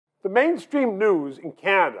The mainstream news in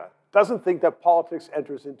Canada doesn't think that politics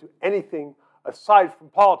enters into anything aside from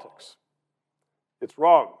politics. It's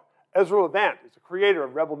wrong. Ezra Levant is the creator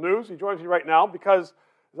of Rebel News. He joins me right now because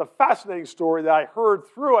there's a fascinating story that I heard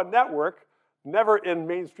through a network, never in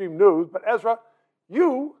mainstream news. But Ezra,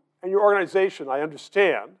 you and your organization, I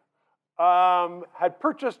understand, had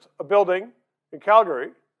purchased a building in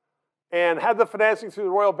Calgary and had the financing through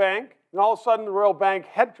the Royal Bank. And all of a sudden, the Royal Bank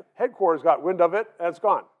headquarters got wind of it, and it's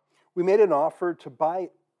gone. We made an offer to buy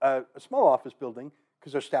a small office building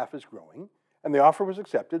because our staff is growing, and the offer was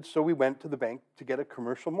accepted, so we went to the bank to get a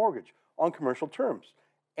commercial mortgage on commercial terms.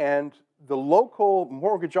 And the local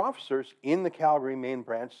mortgage officers in the Calgary main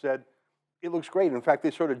branch said, it looks great. In fact,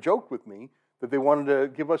 they sort of joked with me that they wanted to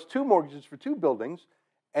give us 2 mortgages for 2 buildings,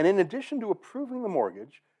 and in addition to approving the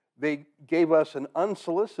mortgage, they gave us an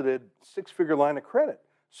unsolicited 6-figure line of credit.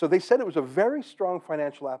 So they said it was a very strong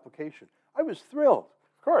financial application. I was thrilled.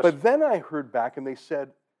 Of course. But then I heard back and they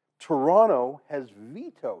said, Toronto has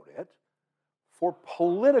vetoed it for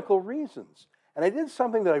political reasons. And I did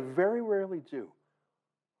something that I very rarely do.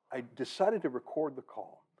 I decided to record the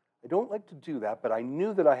call. I don't like to do that, but I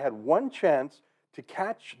knew that I had one chance to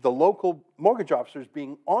catch the local mortgage officers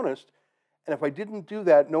being honest. And if I didn't do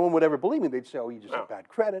that, no one would ever believe me. They'd say, oh, you just have bad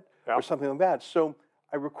credit or something like that. So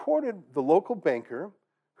I recorded the local banker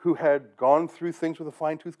who had gone through things with a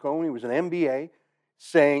fine-tooth comb. He was an MBA,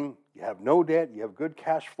 saying, you have no debt, you have good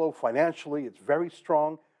cash flow financially, it's very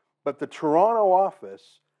strong, but the Toronto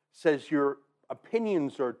office says your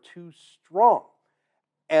opinions are too strong.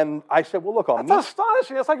 And I said, well, look, That's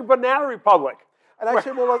astonishing. That's like a banana republic. And I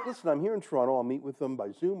said, well, listen, I'm here in Toronto. I'll meet with them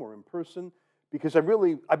by Zoom or in person because I've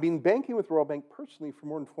been banking with Royal Bank personally for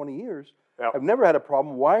more than 20 years. Yep. I've never had a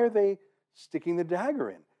problem. Why are they sticking the dagger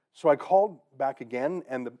in? So I called back again,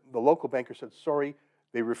 and the local banker said, sorry,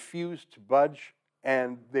 they refused to budge,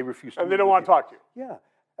 and they refused to. And they don't want to talk to you. Yeah.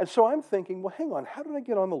 And so I'm thinking, well, hang on, how did I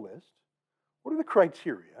get on the list? What are the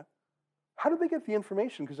criteria? How did they get the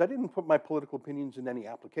information? Because I didn't put my political opinions in any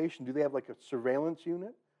application. Do they have like a surveillance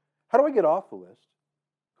unit? How do I get off the list?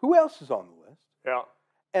 Who else is on the list? Yeah.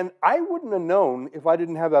 And I wouldn't have known if I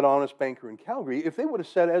didn't have that honest banker in Calgary. If they would have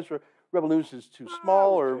said, Ezra, Rebel News is too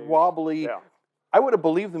small or wobbly, I would have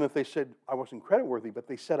believed them if they said I wasn't creditworthy, but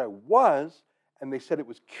they said I was, and they said it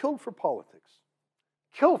was killed for politics.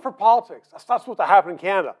 Killed for politics. That's not supposed to happen in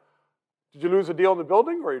Canada. Did you lose a deal in the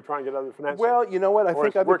building, or are you trying to get other financing? Well, you know what? I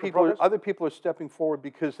think other people are stepping forward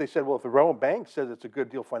because they said, well, if the Royal Bank says it's a good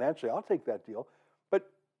deal financially, I'll take that deal. But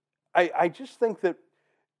I just think that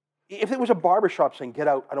if it was a barbershop saying, get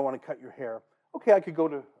out, I don't want to cut your hair, okay, I could go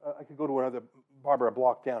to another barber a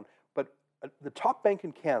block down. But the top bank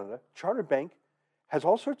in Canada, Chartered Bank, has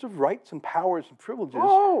all sorts of rights and powers and privileges.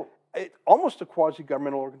 Oh. It's almost a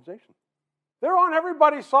quasi-governmental organization. They're on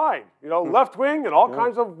everybody's side, you know, left wing and all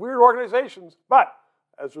kinds of weird organizations. But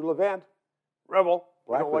Ezra Levant, Rebel,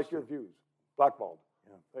 I don't like your views. Blackballed.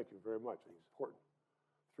 Yeah. Thank you very much. It's important.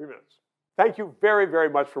 3 minutes. Thank you very, very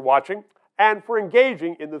much for watching and for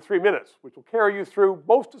engaging in the 3 minutes, which will carry you through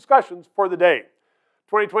most discussions for the day.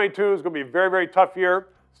 2022 is going to be a very, very tough year.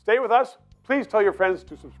 Stay with us. Please tell your friends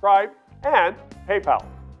to subscribe and PayPal.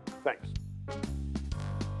 Thanks.